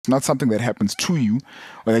It's not something that happens to you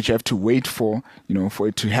or that you have to wait for, for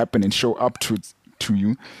it to happen and show up to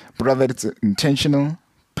you, but rather it's an intentional,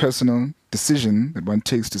 personal decision that one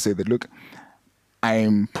takes to say that, look,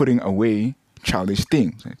 I'm putting away childish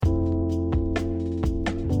things. Right?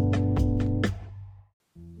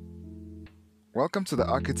 Welcome to the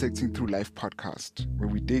Architecting Through Life podcast, where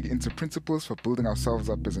we dig into principles for building ourselves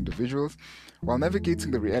up as individuals while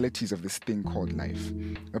navigating the realities of this thing called life.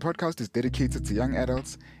 The podcast is dedicated to young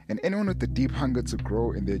adults and anyone with the deep hunger to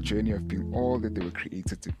grow in their journey of being all that they were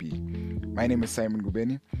created to be. My name is Simon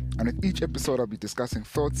Gubeni, and with each episode I'll be discussing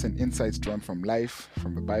thoughts and insights drawn from life,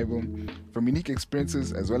 from the Bible, from unique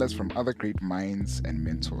experiences, as well as from other great minds and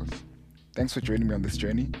mentors. Thanks for joining me on this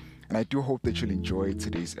journey, and I do hope that you'll enjoy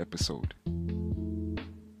today's episode.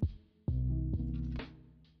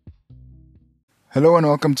 Hello and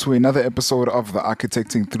welcome to another episode of the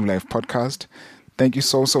Architecting Through Life podcast. Thank you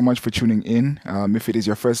so much for tuning in. If it is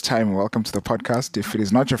your first time, welcome to the podcast. If it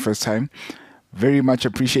is not your first time, very much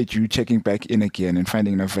appreciate you checking back in again and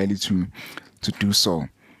finding enough value to do so.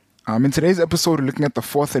 In today's episode, we're looking at the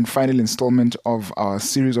fourth and final installment of our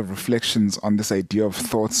series of reflections on this idea of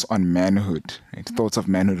thoughts on manhood. Right? Thoughts of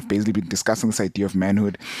manhood. We've basically been discussing this idea of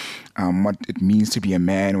manhood, what it means to be a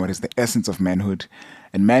man, what is the essence of manhood,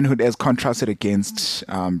 and manhood as contrasted against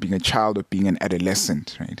being a child or being an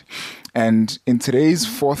adolescent, right? And in today's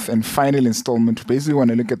fourth and final installment, we basically want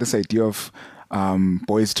to look at this idea of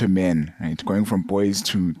boys to men, right? Going from boys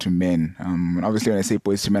to men. And obviously, when I say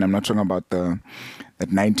boys to men, I'm not talking about that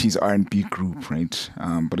 90s R&B group, right?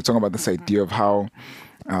 But we're talking about this idea of how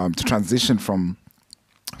to transition from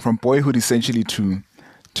boyhood essentially to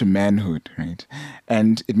manhood, right?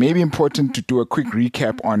 And it may be important to do a quick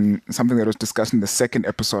recap on something that was discussed in the second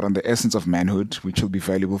episode on the essence of manhood, which will be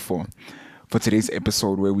valuable for today's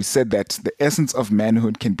episode, where we said that the essence of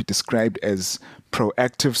manhood can be described as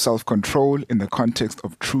proactive self-control in the context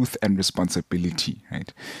of truth and responsibility,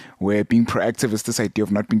 right? Where being proactive is this idea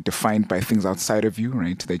of not being defined by things outside of you,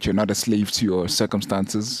 right? That you're not a slave to your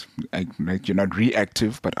circumstances, right? You're not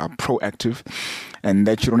reactive, but are proactive, and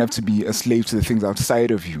that you don't have to be a slave to the things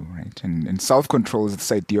outside of you, right? And self-control is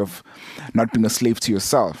this idea of not being a slave to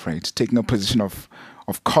yourself, right? Taking a position of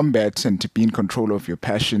combat and to be in control of your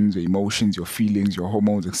passions, your emotions, your feelings, your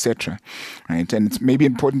hormones, etc. Right? And it's maybe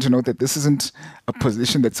important to note that this isn't a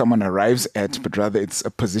position that someone arrives at, but rather it's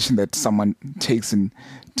a position that someone takes in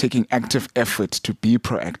taking active effort to be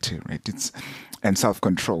proactive, right? And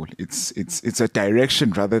self-control. It's a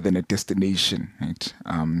direction rather than a destination, right?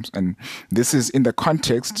 And this is in the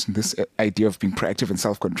context, this idea of being proactive and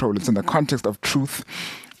self-control, it's in the context of truth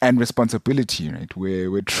and responsibility, right?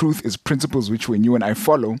 Where truth is principles which, when you and I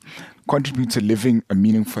follow, contribute to living a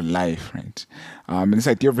meaningful life, right? And this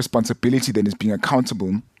idea of responsibility then is being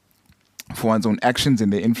accountable for one's own actions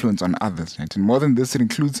and their influence on others, right? And more than this, it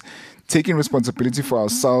includes taking responsibility for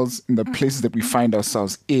ourselves in the places that we find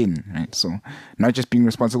ourselves in, right? So not just being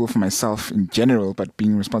responsible for myself in general, but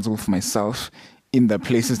being responsible for myself in the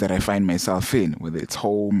places that I find myself in, whether it's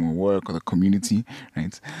home or work or the community,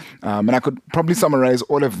 right? And I could probably summarize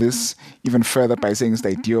all of this even further by saying it's the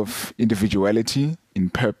idea of individuality in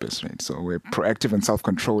purpose, right? So where proactive and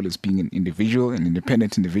self-control is being an individual, an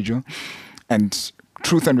independent individual, and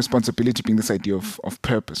truth and responsibility being this idea of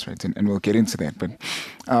purpose, right? And we'll get into that. But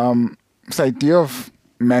this idea of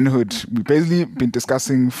manhood, we've basically been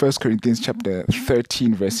discussing 1 Corinthians chapter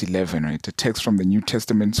 13, verse 11, right? A text from the New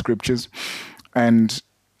Testament scriptures. And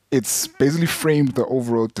it's basically framed the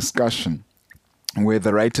overall discussion, where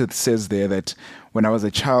the writer says there that when I was a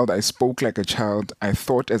child, I spoke like a child, I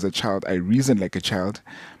thought as a child, I reasoned like a child,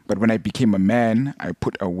 but when I became a man, I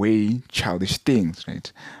put away childish things, right?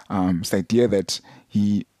 It's the idea that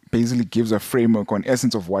he basically gives a framework on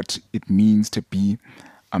essence of what it means to be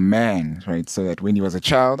a man, right? So that when he was a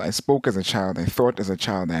child, I spoke as a child, I thought as a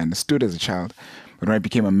child, I understood as a child, but when I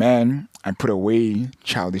became a man, I put away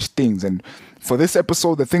childish things. And for this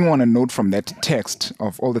episode, the thing I want to note from that text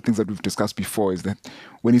of all the things that we've discussed before is that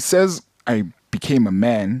when he says, I became a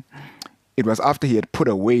man, it was after he had put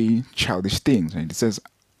away childish things. Right? It says,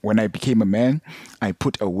 when I became a man, I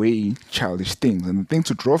put away childish things. And the thing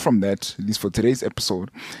to draw from that, at least for today's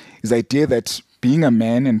episode, is the idea that being a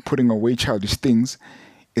man and putting away childish things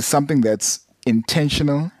is something that's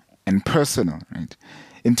intentional and personal. Right?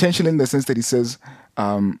 Intentional in the sense that he says,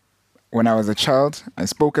 when I was a child, I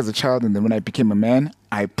spoke as a child, and then when I became a man,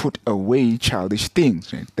 I put away childish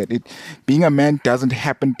things, right? That being a man doesn't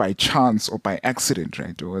happen by chance or by accident,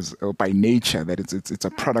 right? Or by nature, that it's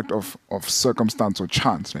a product of circumstance or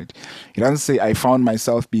chance, right? He doesn't say, I found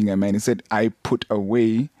myself being a man. He said, I put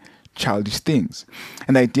away childish things.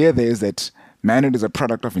 And the idea there is that Manhood is a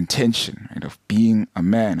product of intention, right? Of being a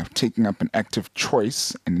man, of taking up an active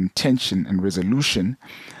choice and intention and resolution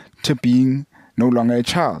to being no longer a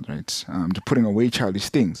child, right? To putting away childish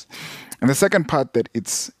things. And the second part, that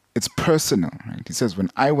it's personal, right? He says, when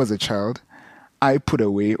I was a child, I put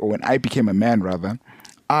away, or when I became a man rather,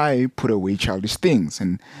 I put away childish things.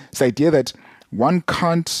 And it's the idea that one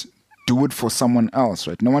can't do it for someone else,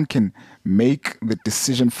 right? No one can make the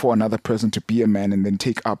decision for another person to be a man and then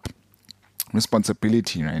take up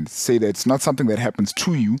responsibility, right? Say that it's not something that happens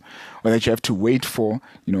to you, or that you have to wait for,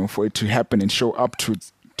 for it to happen and show up to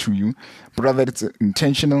you, but rather it's an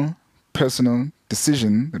intentional, personal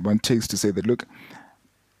decision that one takes to say that, look,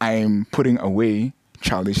 I'm putting away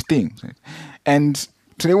childish things, right? And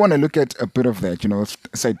today I want to look at a bit of that,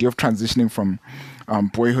 this idea of transitioning from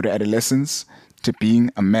boyhood or adolescence to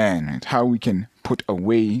being a man, right? How we can put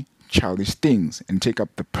away childish things and take up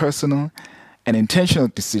the personal and intentional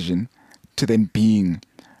decision to then being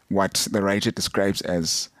what the writer describes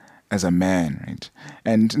as a man, right?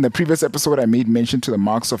 And in the previous episode, I made mention to the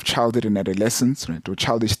marks of childhood and adolescence, right, or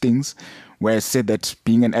childish things, where I said that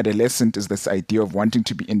being an adolescent is this idea of wanting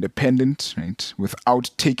to be independent, right, without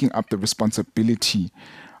taking up the responsibility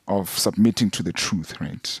of submitting to the truth,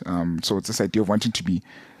 right? So it's this idea of wanting to be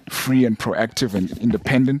free and proactive and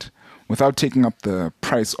independent without taking up the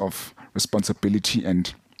price of responsibility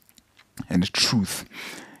and truth.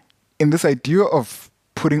 In this idea of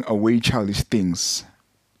putting away childish things,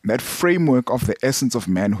 that framework of the essence of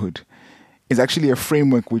manhood is actually a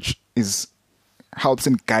framework which helps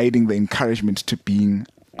in guiding the encouragement to being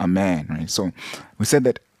a man, right? So we said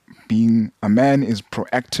that being a man is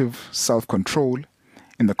proactive self-control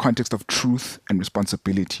in the context of truth and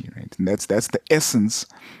responsibility, right? And that's the essence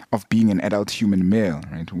of being an adult human male,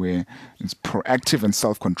 right? Where it's proactive and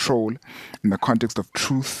self-control in the context of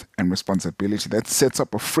truth and responsibility. That sets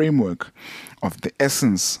up a framework of the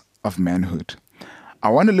essence of manhood. I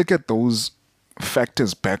want to look at those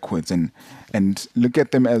factors backwards and look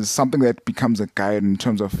at them as something that becomes a guide in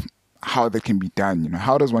terms of how that can be done.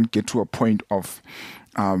 How does one get to a point of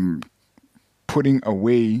putting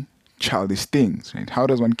away childish things, right? How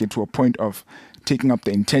does one get to a point of taking up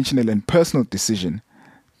the intentional and personal decision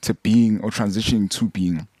to being or transitioning to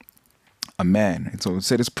being a man? Right? So it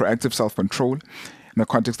said it's proactive self-control in the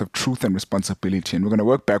context of truth and responsibility. And we're going to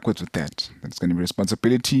work backwards with that. That's going to be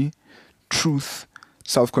responsibility, truth,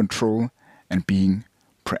 self-control, and being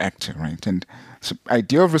proactive, right? And so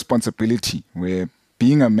idea of responsibility, where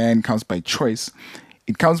being a man comes by choice,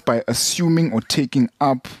 it comes by assuming or taking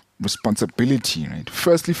up responsibility, right?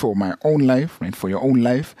 Firstly, for my own life, right? For your own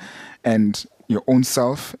life and your own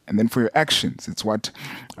self, and then for your actions. It's what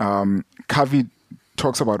Covey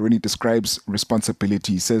talks about when he describes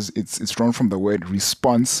responsibility. He says it's drawn from the word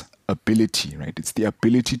responsibility, right? It's the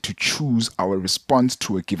ability to choose our response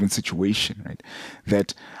to a given situation, right?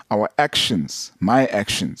 That our actions, my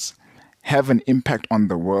actions, have an impact on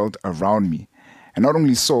the world around me. And not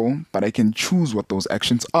only so, but I can choose what those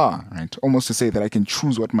actions are, right? Almost to say that I can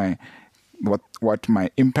choose what my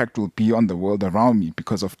impact will be on the world around me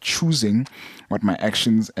because of choosing what my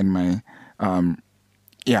actions and my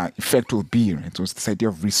effect will be, right? So it's this idea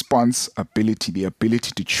of responsibility, the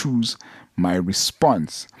ability to choose my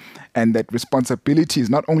response. And that responsibility is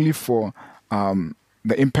not only for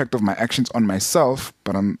the impact of my actions on myself,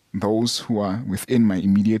 but on those who are within my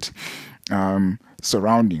immediate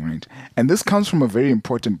surrounding, right? And this comes from a very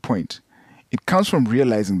important point. It comes from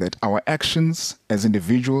realizing that our actions as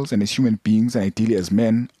individuals and as human beings, and ideally as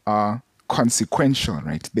men, are consequential,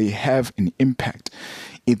 right? They have an impact.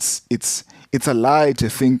 It's a lie to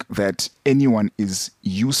think that anyone is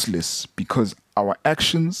useless, because our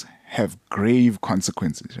actions have grave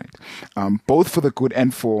consequences, right? Both for the good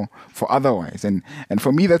and for otherwise. And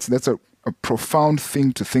for me, that's a profound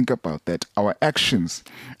thing to think about, that our actions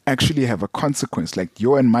actually have a consequence. Like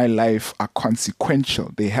your and my life are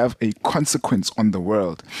consequential. They have a consequence on the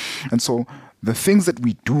world. And so the things that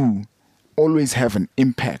we do always have an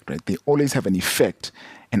impact, right? They always have an effect.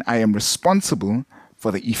 And I am responsible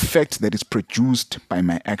for the effect that is produced by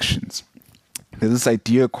my actions. There's this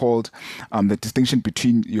idea called the distinction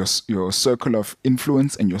between your circle of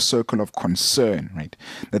influence and your circle of concern, right?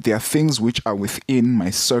 That there are things which are within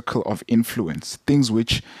my circle of influence, things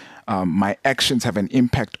which my actions have an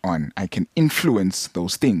impact on. I can influence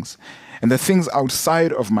those things. And the things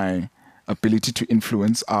outside of my ability to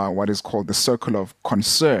influence are what is called the circle of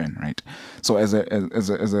concern, right? So as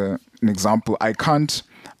an example, I can't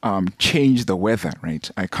change the weather, right?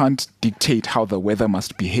 I can't dictate how the weather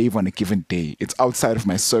must behave on a given day. It's outside of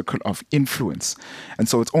my circle of influence. And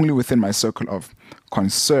so it's only within my circle of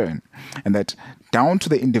concern, and that down to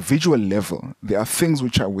the individual level, there are things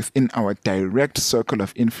which are within our direct circle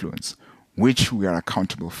of influence, which we are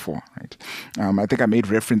accountable for, right? I think I made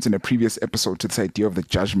reference in a previous episode to this idea of the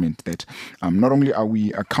judgment, that not only are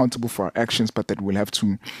we accountable for our actions, but that we'll have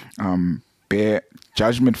to bear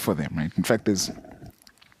judgment for them, right? In fact, there's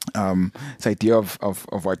this idea of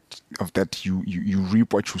that you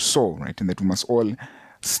reap what you sow, right? And that we must all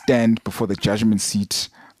stand before the judgment seat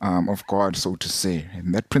of God, so to say.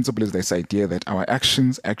 And that principle is this idea that our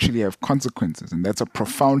actions actually have consequences. And that's a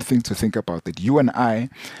profound thing to think about, that you and I,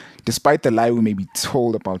 despite the lie we may be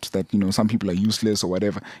told about that, some people are useless or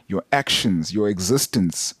whatever, your actions, your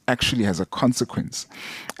existence actually has a consequence.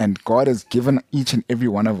 And God has given each and every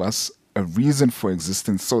one of us a reason for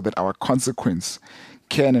existence so that our consequence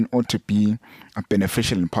can and ought to be a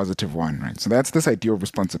beneficial and positive one, right? So that's this idea of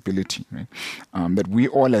responsibility, right? That we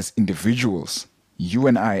all as individuals, you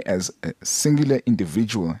and I as a singular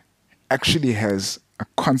individual, actually has a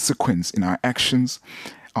consequence in our actions,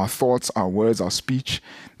 our thoughts, our words, our speech,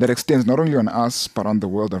 that extends not only on us, but on the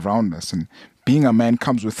world around us. And being a man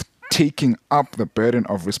comes with taking up the burden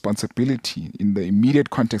of responsibility in the immediate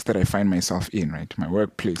context that I find myself in, right? My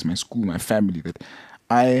workplace, my school, my family, that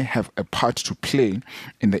I have a part to play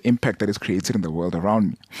in the impact that is created in the world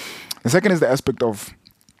around me. The second is the aspect of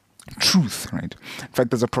truth, right? In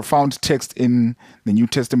fact, there's a profound text in the New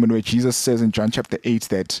Testament where Jesus says in John chapter 8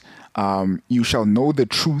 that you shall know the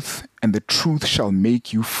truth and the truth shall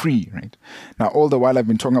make you free, right? Now, all the while I've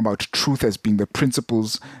been talking about truth as being the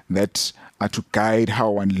principles that are to guide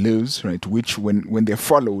how one lives, right? Which, when they're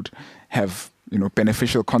followed, have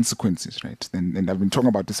beneficial consequences, right? And I've been talking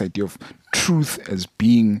about this idea of truth as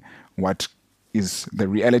being what is the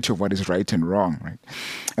reality of what is right and wrong, right?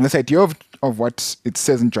 And this idea of what it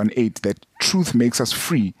says in John 8, that truth makes us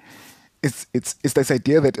free, it's this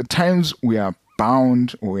idea that at times we are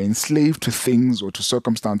bound or enslaved to things or to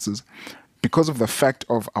circumstances because of the fact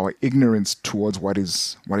of our ignorance towards what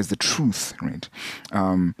is the truth, right?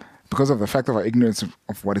 Because of the fact of our ignorance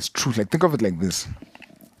of what is truth. Like, think of it like this.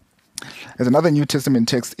 There's another New Testament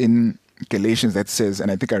text in Galatians that says, and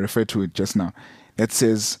I think I referred to it just now, that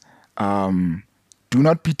says, do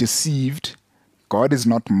not be deceived. God is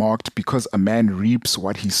not mocked, because a man reaps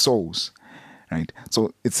what he sows. Right?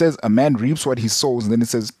 So it says a man reaps what he sows, and then it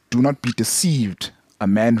says, do not be deceived. A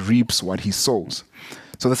man reaps what he sows.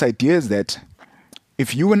 So this idea is that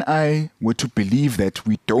if you and I were to believe that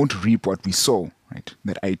we don't reap what we sow, right?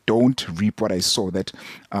 That I don't reap what I sow, that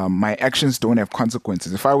my actions don't have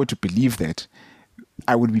consequences. If I were to believe that,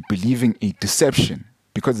 I would be believing a deception,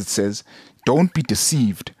 because it says, don't be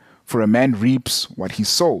deceived, for a man reaps what he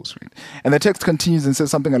sows. Right? And the text continues and says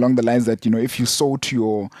something along the lines that, if you sow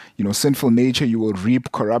to your sinful nature, you will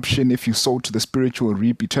reap corruption. If you sow to the spirit, you will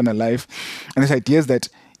reap eternal life. And this idea is that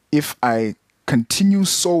if I continue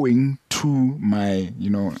sowing to my,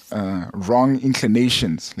 wrong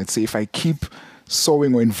inclinations, let's say if I keep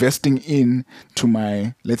sowing or investing in to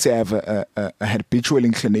my, let's say I have a habitual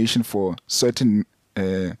inclination for certain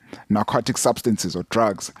narcotic substances or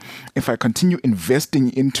drugs, if I continue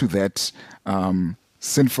investing into that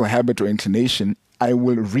sinful habit or inclination, I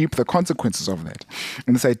will reap the consequences of that.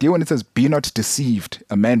 And this idea, when it says, be not deceived,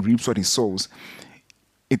 a man reaps what he sows,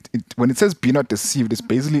 when it says be not deceived, it's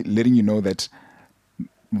basically letting you know that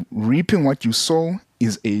reaping what you sow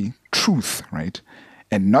is a truth, right?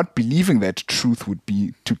 And not believing that truth would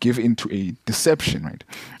be to give into a deception, right?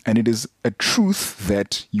 And it is a truth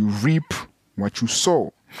that you reap what you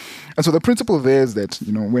sow. And so the principle there is that,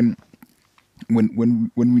 when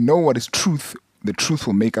we know what is truth, the truth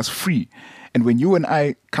will make us free. And when you and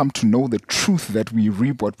I come to know the truth that we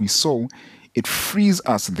reap what we sow, it frees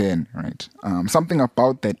us then, right? Something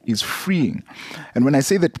about that is freeing. And when I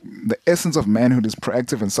say that the essence of manhood is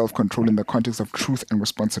proactive and self-control in the context of truth and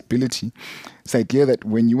responsibility, it's the idea that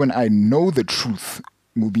when you and I know the truth,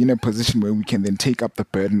 we'll be in a position where we can then take up the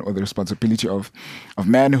burden or the responsibility of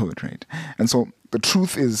manhood, right? And so the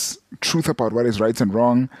truth is truth about what is right and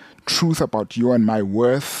wrong, truth about your and my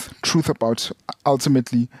worth, truth about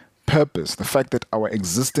ultimately purpose, the fact that our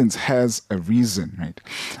existence has a reason, right?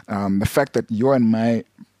 The fact that you and my,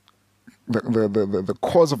 the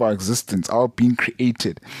cause of our existence, our being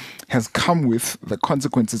created, has come with the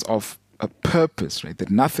consequences of a purpose, right?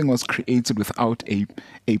 That nothing was created without a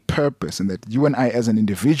purpose, and that you and I as an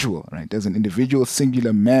individual, right? As an individual,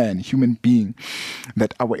 singular man, human being,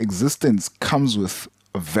 that our existence comes with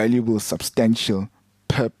a valuable, substantial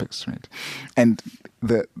purpose, right? And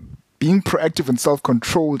the being proactive and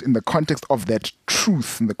self-controlled in the context of that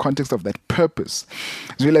truth, in the context of that purpose,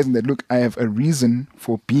 is realizing that, look, I have a reason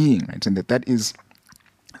for being, right? And that is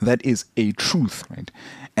that is a truth, right?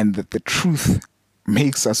 And that the truth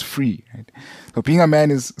makes us free, right? So being a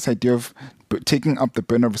man is this idea of taking up the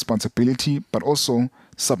burden of responsibility, but also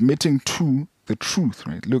submitting to the truth,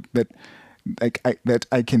 right? Look, that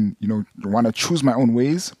I can, want to choose my own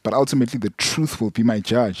ways, but ultimately the truth will be my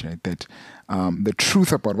judge, right? That the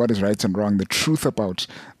truth about what is right and wrong, the truth about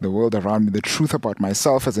the world around me, the truth about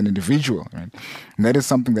myself as an individual, right? And that is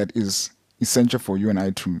something that is essential for you and I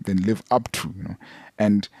to then live up to,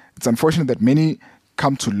 And it's unfortunate that many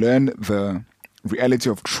come to learn the reality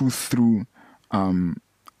of truth through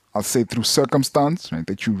I'll say through circumstance, right?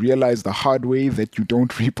 That you realize the hard way that you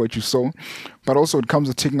don't reap what you sow. But also it comes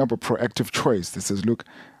with taking up a proactive choice that says, look,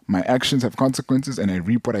 my actions have consequences and I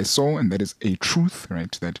reap what I sow, and that is a truth,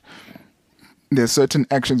 right? That there are certain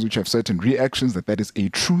actions which have certain reactions, that is a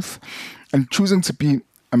truth. And choosing to be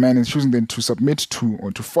a man is choosing then to submit to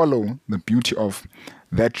or to follow the beauty of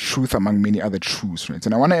that truth among many other truths, right?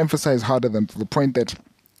 And I want to emphasize harder than to the point that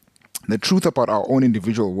the truth about our own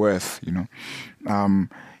individual worth,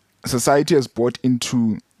 society has bought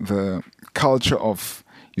into the culture of,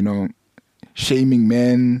 shaming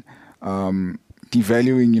men,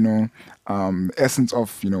 devaluing, essence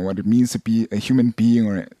of, what it means to be a human being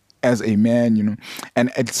or as a man,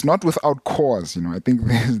 and it's not without cause. I think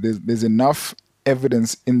there's enough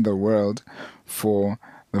evidence in the world for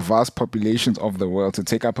the vast populations of the world to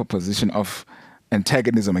take up a position of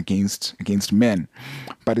antagonism against men.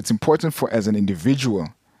 But it's important for as an individual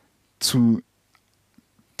to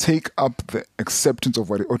take up the acceptance of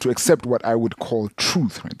or to accept what I would call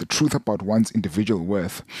truth, right? The truth about one's individual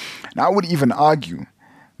worth. And I would even argue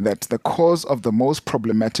that the cause of the most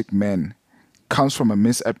problematic men comes from a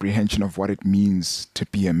misapprehension of what it means to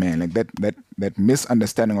be a man, like that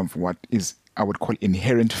misunderstanding of what is, I would call,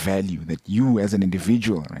 inherent value, that you as an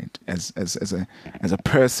individual, right, as a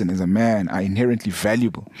person, as a man, are inherently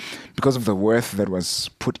valuable because of the worth that was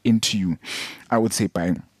put into you, I would say,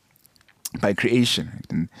 by creation, right?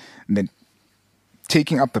 And then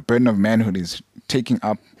taking up the burden of manhood is taking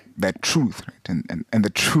up that truth, right? And the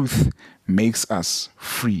truth makes us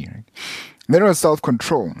free, right? Then there's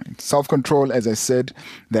self-control, right? Self-control, as I said,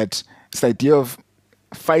 that it's the idea of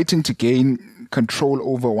fighting to gain control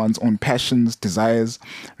over one's own passions, desires,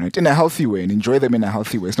 right, in a healthy way, and enjoy them in a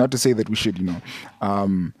healthy way. It's not to say that we should,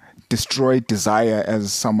 destroy desire,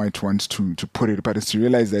 as some might want to put it, but it's to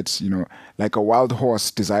realize that, like a wild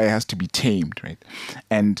horse, desire has to be tamed, right?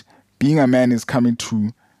 And being a man is coming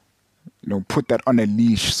to, put that on a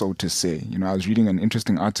leash, so to say. I was reading an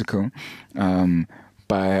interesting article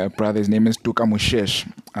by a brother, his name is Duka Mushesh,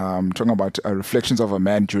 talking about reflections of a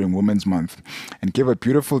man during Women's Month, and gave a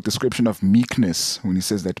beautiful description of meekness when he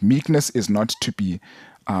says that meekness is not to be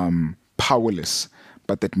powerless,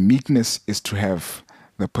 but that meekness is to have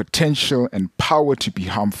the potential and power to be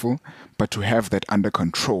harmful, but to have that under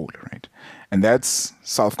control, right? And that's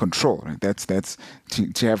self-control, right? That's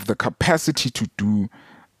to have the capacity to do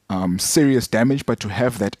serious damage, but to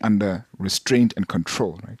have that under restraint and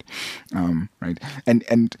control, right? Right.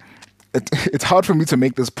 And it's hard for me to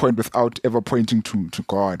make this point without ever pointing to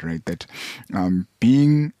God, right? That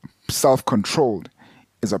being self-controlled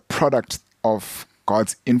is a product of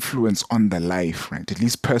God's influence on the life, right? At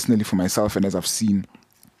least personally for myself, and as I've seen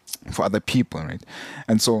for other people, right?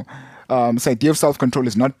 And so this idea of self-control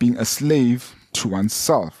is not being a slave to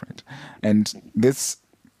oneself, right? And this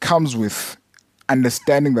comes with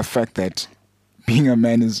understanding the fact that being a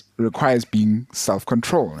man requires being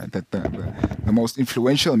self-control, right? That the most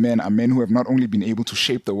influential men are men who have not only been able to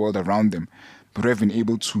shape the world around them, but who have been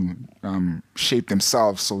able to shape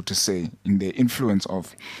themselves, so to say, in their influence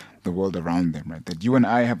of the world around them, right? That you and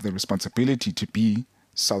I have the responsibility to be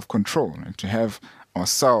self-control, right? To have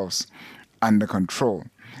ourselves under control,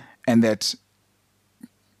 and that,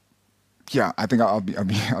 yeah, I think I'll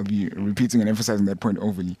be repeating and emphasizing that point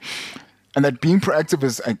overly. And that being proactive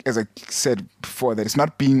is, as I said before, that it's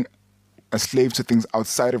not being a slave to things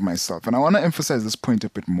outside of myself. And I want to emphasize this point a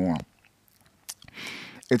bit more.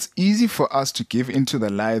 It's easy for us to give into the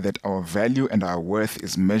lie that our value and our worth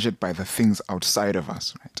is measured by the things outside of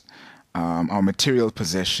us, right? Our material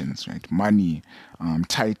possessions, right? Money,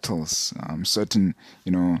 titles, certain,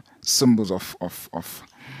 symbols of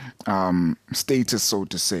status, so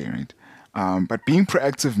to say, right? But being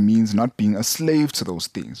proactive means not being a slave to those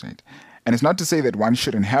things, right? And it's not to say that one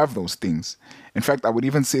shouldn't have those things. In fact, I would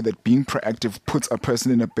even say that being proactive puts a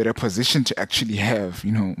person in a better position to actually have,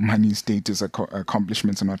 money, status,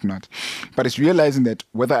 accomplishments, and whatnot. But it's realizing that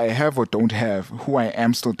whether I have or don't have, who I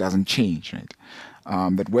am still doesn't change, right?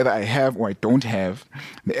 That whether I have or I don't have,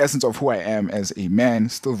 the essence of who I am as a man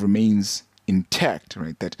still remains intact,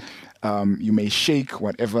 right? That you may shake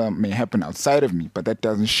whatever may happen outside of me, but that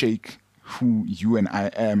doesn't shake who you and I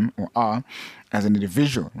am or are as an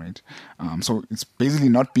individual, right? So it's basically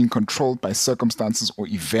not being controlled by circumstances or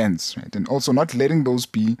events, right? And also not letting those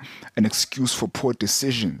be an excuse for poor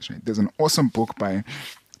decisions, right? There's an awesome book by,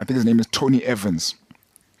 I think his name is Tony Evans,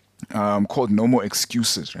 called No More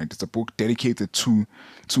Excuses, right? It's a book dedicated to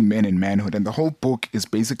men and manhood. And the whole book is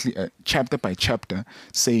basically a chapter by chapter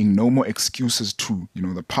saying no more excuses to,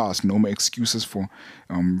 the past, no more excuses for,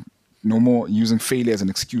 no more using failure as an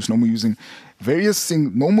excuse, no more using various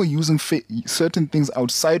things, no more using certain things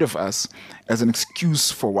outside of us as an excuse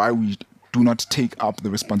for why we do not take up the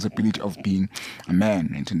responsibility of being a man,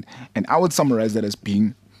 right? And I would summarize that as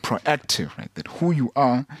being proactive, right? That who you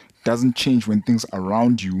are doesn't change when things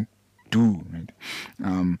around you do,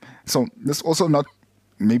 right? So this also not,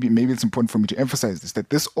 maybe it's important for me to emphasize this, that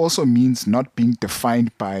this also means not being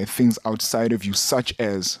defined by things outside of you, such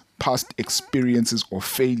as past experiences or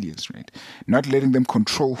failures, right? Not letting them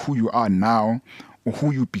control who you are now or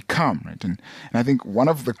who you become, right? And I think one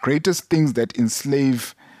of the greatest things that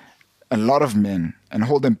enslave a lot of men and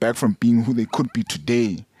hold them back from being who they could be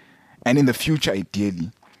today and in the future,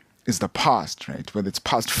 ideally, is the past, right? Whether it's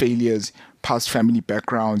past failures, past family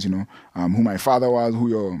backgrounds, who my father was, who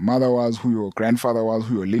your mother was, who your grandfather was,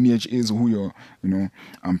 who your lineage is, who your,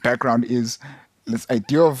 background is. This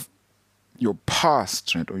idea of your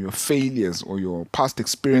past, right, or your failures or your past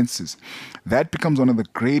experiences, that becomes one of the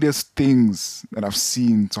greatest things that I've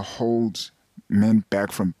seen to hold men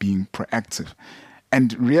back from being proactive.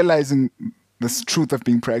 And realizing this truth of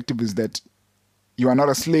being proactive is that you are not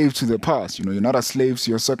a slave to the past. You're not a slave to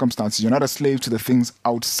your circumstances. You're not a slave to the things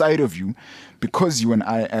outside of you, because you and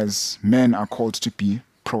I as men are called to be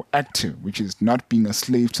proactive, which is not being a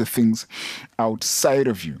slave to things outside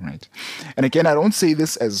of you, right? And again, I don't say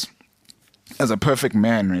this as a perfect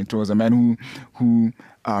man, right? Or as a man who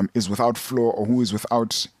is without flaw, or who is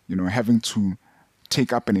without, having to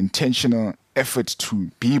take up an intentional effort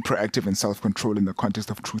to be proactive and self-control in the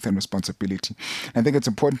context of truth and responsibility. I think it's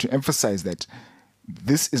important to emphasize that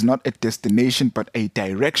this is not a destination, but a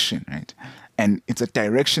direction, right? And it's a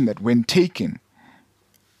direction that, when taken,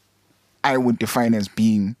 I would define as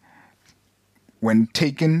being, when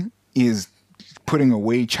taken, is putting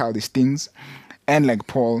away childish things, and like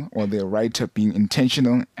Paul or the writer, being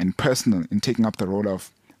intentional and personal in taking up the role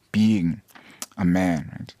of being a man,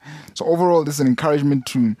 right? So overall, this is an encouragement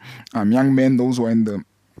to young men, those who are in the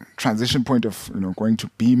transition point of going to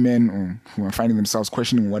be men, or who are finding themselves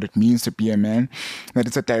questioning what it means to be a man, that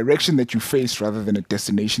it's a direction that you face rather than a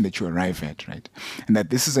destination that you arrive at, right? And that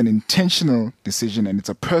this is an intentional decision, and it's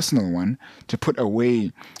a personal one, to put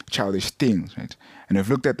away childish things, right? And I've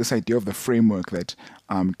looked at this idea of the framework that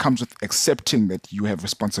comes with accepting that you have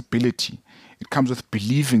responsibility. It comes with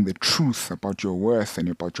believing the truth about your worth and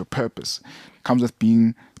about your purpose. It comes with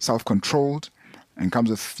being self-controlled, and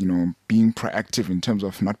comes with, being proactive in terms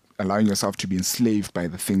of not allowing yourself to be enslaved by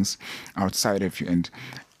the things outside of you.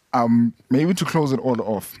 And maybe to close it all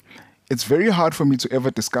off, it's very hard for me to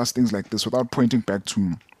ever discuss things like this without pointing back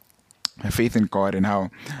to my faith in God and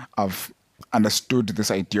how I've understood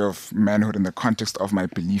this idea of manhood in the context of my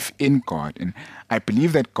belief in God. And I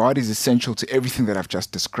believe that God is essential to everything that I've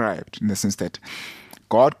just described, in the sense that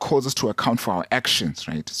God calls us to account for our actions,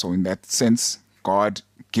 right? So in that sense, God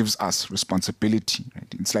gives us responsibility, right?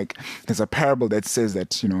 It's like there's a parable that says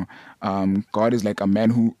that God is like a man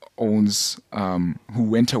who owns who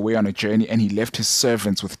went away on a journey, and he left his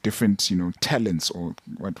servants with different talents, or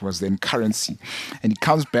what was then currency, and he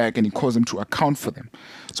comes back and he calls them to account for them.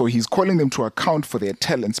 So he's calling them to account for their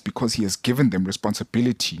talents because he has given them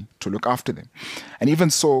responsibility to look after them. And even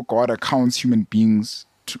so, God calls human beings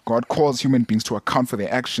to account for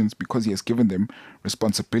their actions because he has given them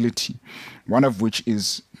responsibility, one of which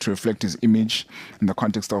is to reflect his image in the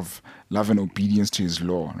context of love and obedience to his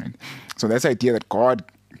law, right? So that's the idea that God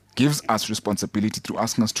gives us responsibility through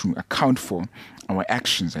asking us to account for our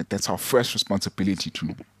actions, right? That's our first responsibility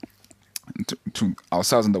to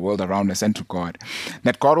ourselves and the world around us, and to God.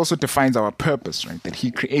 That God also defines our purpose, right? That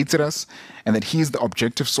he created us, and that he is the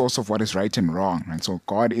objective source of what is right and wrong, right? So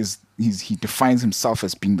God he defines himself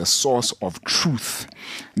as being the source of truth.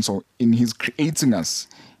 And so in his creating us,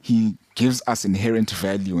 he gives us inherent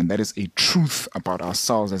value, and that is a truth about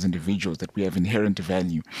ourselves as individuals, that we have inherent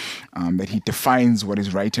value, that he defines what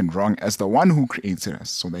is right and wrong as the one who created us,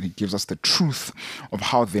 so that he gives us the truth of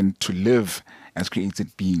how then to live as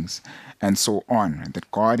created beings, and so on, right? That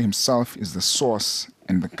God himself is the source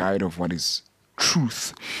and the guide of what is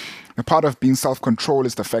truth. A part of being self-control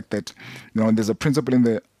is the fact that there's a principle in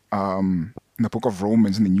in the book of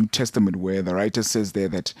Romans in the New Testament, where the writer says there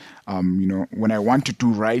that, when I want to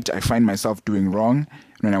do right, I find myself doing wrong.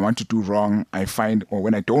 When I want to do wrong, or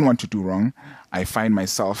when I don't want to do wrong, I find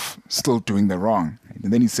myself still doing the wrong.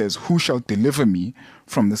 And then he says, who shall deliver me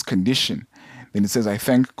from this condition? Then it says, I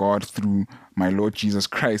thank God through my Lord Jesus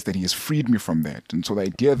Christ that he has freed me from that. And so the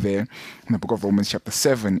idea there in the book of Romans chapter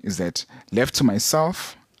 7 is that left to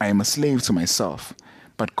myself, I am a slave to myself.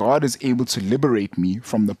 But God is able to liberate me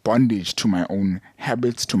from the bondage to my own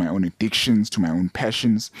habits, to my own addictions, to my own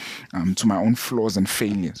passions, to my own flaws and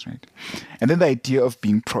failures, right? And then the idea of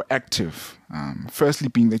being proactive, firstly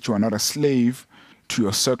being that you are not a slave to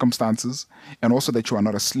your circumstances, and also that you are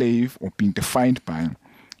not a slave or being defined by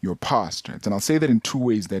your past, right? And I'll say that in two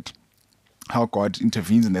ways, that how God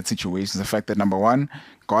intervenes in that situation is the fact that, number one,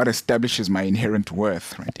 God establishes my inherent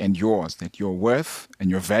worth, right? And yours, that your worth and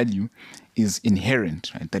your value is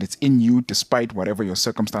inherent, right? That it's in you despite whatever your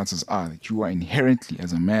circumstances are, that you are inherently,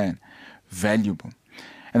 as a man, valuable.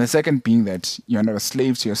 And the second being that you're not a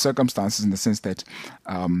slave to your circumstances, in the sense that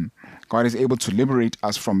God is able to liberate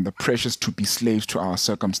us from the pressures to be slaves to our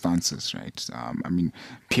circumstances, right?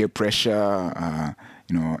 Peer pressure,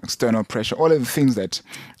 external pressure, all of the things that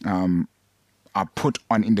are put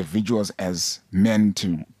on individuals as men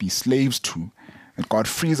to be slaves to, that God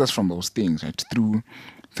frees us from those things, right? Through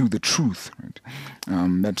the truth, right?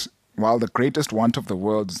 That while the greatest want of the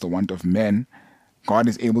world is the want of men, God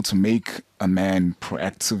is able to make a man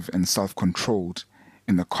proactive and self-controlled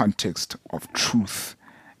in the context of truth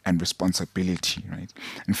and responsibility, right?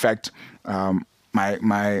 In fact,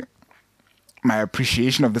 my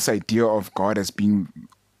appreciation of this idea of God as being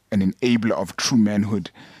an enabler of true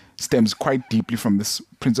manhood stems quite deeply from this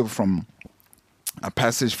principle, from a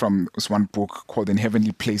passage from this one book called In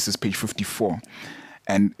Heavenly Places, page 54.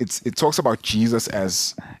 And it talks about Jesus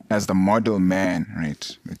as the model man,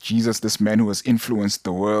 right? Jesus, this man who has influenced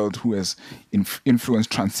the world, who has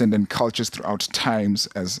influenced transcendent cultures throughout times,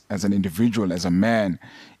 as an individual, as a man,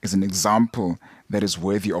 is an example that is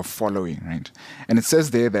worthy of following, right? And it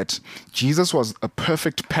says there that Jesus was a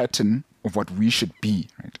perfect pattern of what we should be,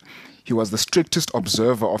 right? He was the strictest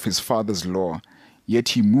observer of his Father's law, yet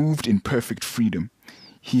he moved in perfect freedom.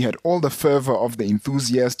 He had all the fervor of the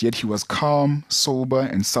enthusiast, yet he was calm, sober,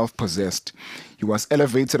 and self-possessed. He was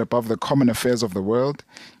elevated above the common affairs of the world,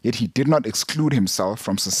 yet he did not exclude himself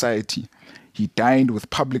from society. He dined with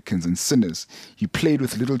publicans and sinners. He played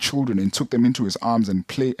with little children and took them into his arms and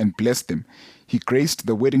blessed them. He graced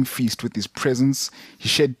the wedding feast with his presence. He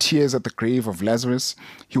shed tears at the grave of Lazarus.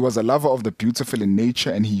 He was a lover of the beautiful in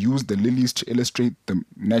nature, and he used the lilies to illustrate the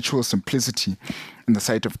natural simplicity in the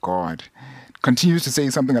sight of God. Continues to say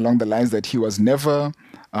something along the lines that he was never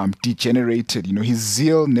degenerated. His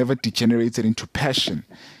zeal never degenerated into passion.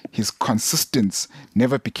 His consistence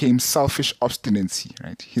never became selfish obstinacy,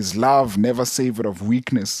 right? His love never savored of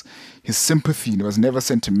weakness. His sympathy was never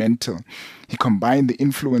sentimental. He combined the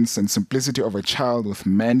influence and simplicity of a child with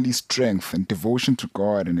manly strength and devotion to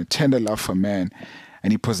God and a tender love for man.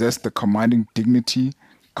 And he possessed the commanding dignity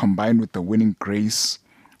combined with the winning grace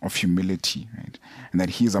of humility, right? And that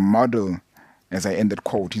he is a model, as I end that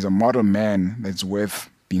quote, he's a model man that's worth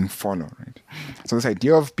being followed, right? So this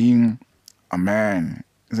idea of being a man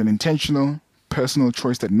is an intentional, personal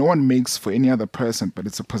choice that no one makes for any other person, but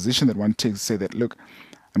it's a position that one takes to say that, look,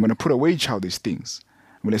 I'm going to put away childish things.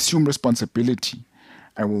 I will assume responsibility.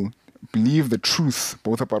 I will believe the truth,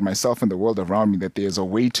 both about myself and the world around me, that there's a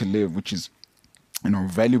way to live which is,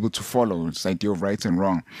 valuable to follow. It's the idea of right and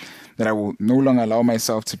wrong. That I will no longer allow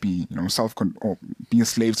myself to be, or be a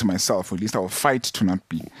slave to myself, or at least I will fight to not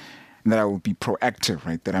be. And that I will be proactive,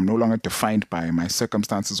 right? That I'm no longer defined by my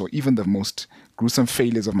circumstances or even the most gruesome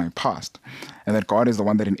failures of my past. And that God is the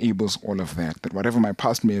one that enables all of that. That whatever my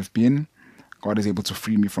past may have been, God is able to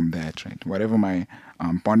free me from that, right? Whatever my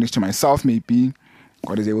bondage to myself may be,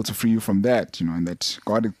 God is able to free you from that, and that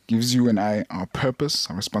God gives you and I our purpose,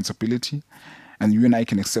 our responsibility, and you and I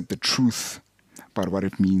can accept the truth about what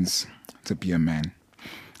it means to be a man.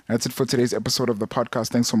 That's it for today's episode of the podcast.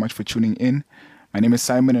 Thanks so much for tuning in. My name is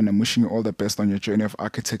Simon, and I'm wishing you all the best on your journey of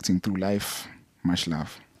architecting through life. Much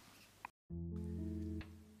love.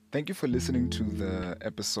 Thank you for listening to the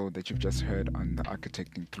episode that you've just heard on the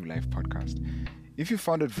Architecting Through Life podcast. If you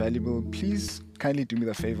found it valuable, please kindly do me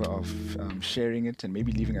the favor of sharing it and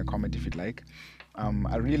maybe leaving a comment if you'd like.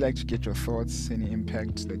 I'd really like to get your thoughts, any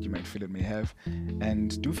impact that you might feel it may have,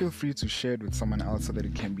 and do feel free to share it with someone else so that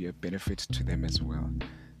it can be a benefit to them as well.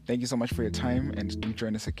 Thank you so much for your time, and do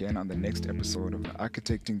join us again on the next episode of the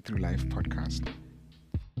Architecting Through Life podcast.